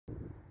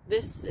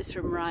This is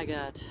from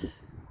Raghad,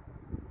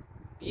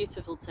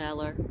 beautiful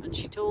teller, and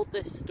she told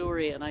this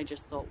story and I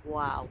just thought,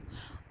 wow,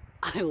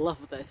 I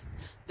love this.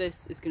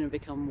 This is going to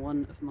become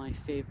one of my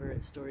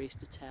favourite stories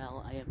to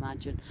tell, I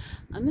imagine.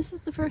 And this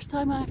is the first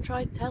time I have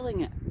tried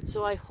telling it,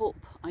 so I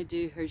hope I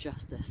do her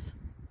justice.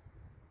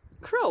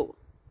 Crow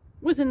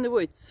was in the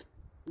woods.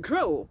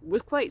 Crow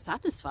was quite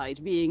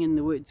satisfied being in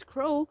the woods.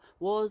 Crow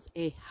was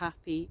a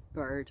happy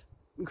bird.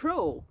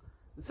 Crow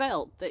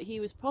felt that he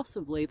was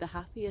possibly the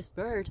happiest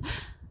bird.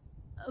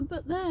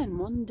 But then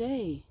one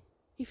day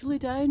he flew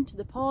down to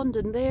the pond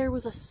and there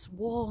was a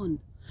swan.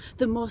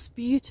 The most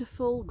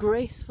beautiful,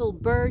 graceful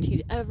bird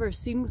he'd ever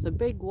seen, with a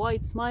big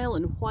wide smile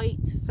and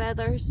white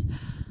feathers.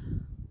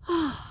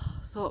 Ah,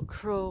 thought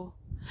Crow,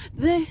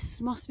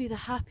 this must be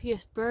the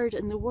happiest bird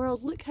in the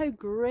world. Look how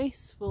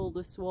graceful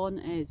the swan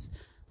is.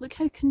 Look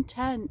how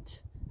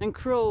content. And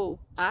Crow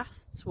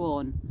asked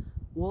Swan,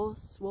 was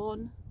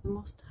Swan the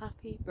most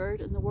happy bird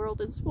in the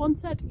world? And Swan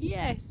said,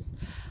 yes,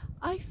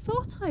 I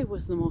thought I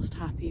was the most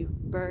happy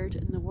bird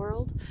in the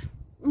world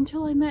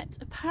until I met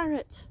a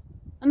parrot.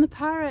 And the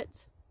parrot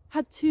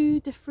had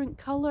two different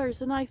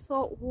colours, and I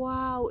thought,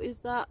 wow, is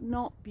that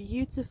not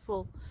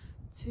beautiful?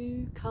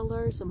 Two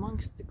colours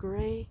amongst the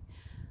grey.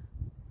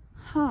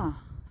 Huh,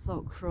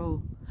 thought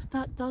Crow,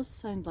 that does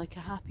sound like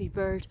a happy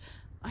bird.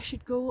 I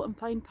should go and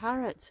find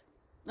Parrot.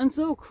 And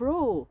so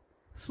Crow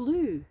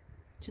flew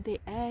to the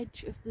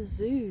edge of the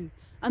zoo,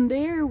 and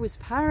there was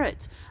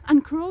Parrot.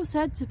 And Crow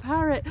said to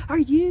Parrot, are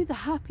you the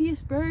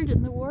happiest bird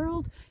in the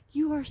world?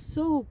 You are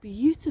so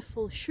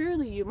beautiful,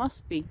 surely you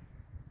must be.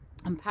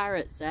 And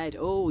Parrot said,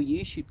 oh,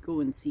 you should go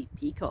and see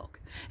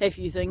Peacock. If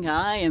you think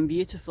I am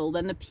beautiful,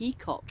 then the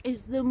peacock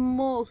is the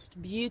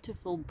most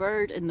beautiful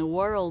bird in the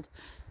world.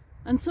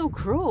 And so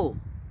Crow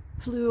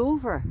flew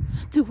over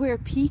to where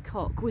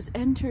Peacock was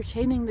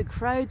entertaining the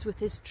crowds with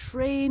his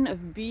train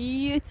of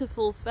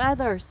beautiful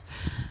feathers.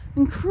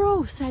 And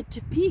Crow said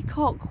to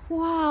Peacock,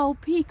 wow,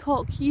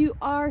 Peacock, you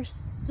are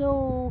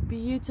so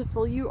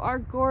beautiful, you are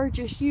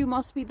gorgeous, you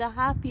must be the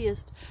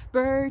happiest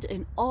bird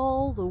in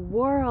all the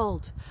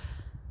world.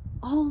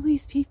 All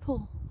these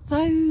people,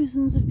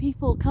 thousands of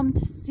people, come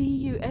to see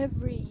you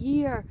every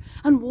year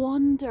and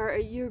wonder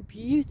at your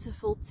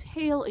beautiful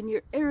tail and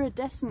your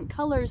iridescent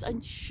colours,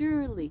 and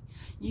surely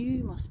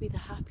you must be the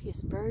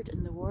happiest bird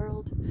in the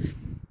world.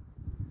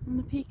 And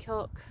the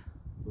peacock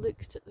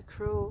looked at the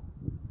crow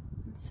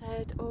and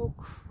said, oh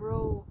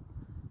Crow,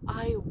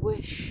 I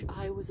wish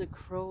I was a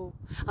crow.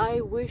 I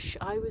wish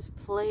I was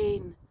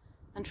plain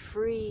and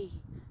free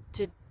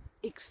to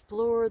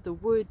explore the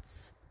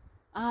woods.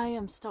 I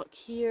am stuck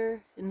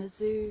here in the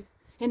zoo,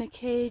 in a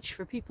cage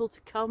for people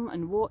to come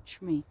and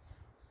watch me.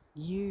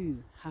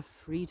 You have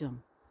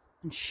freedom,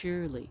 and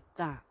surely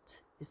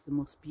that is the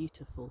most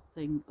beautiful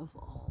thing of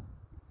all.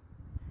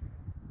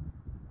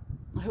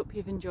 I hope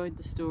you've enjoyed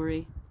the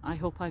story. I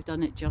hope I've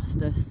done it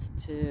justice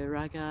to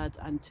Raghad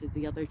and to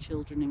the other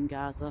children in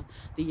Gaza,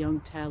 the young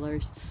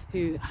tellers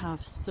who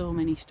have so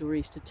many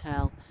stories to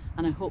tell,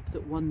 and I hope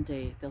that one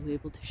day they'll be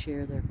able to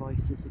share their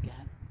voices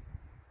again.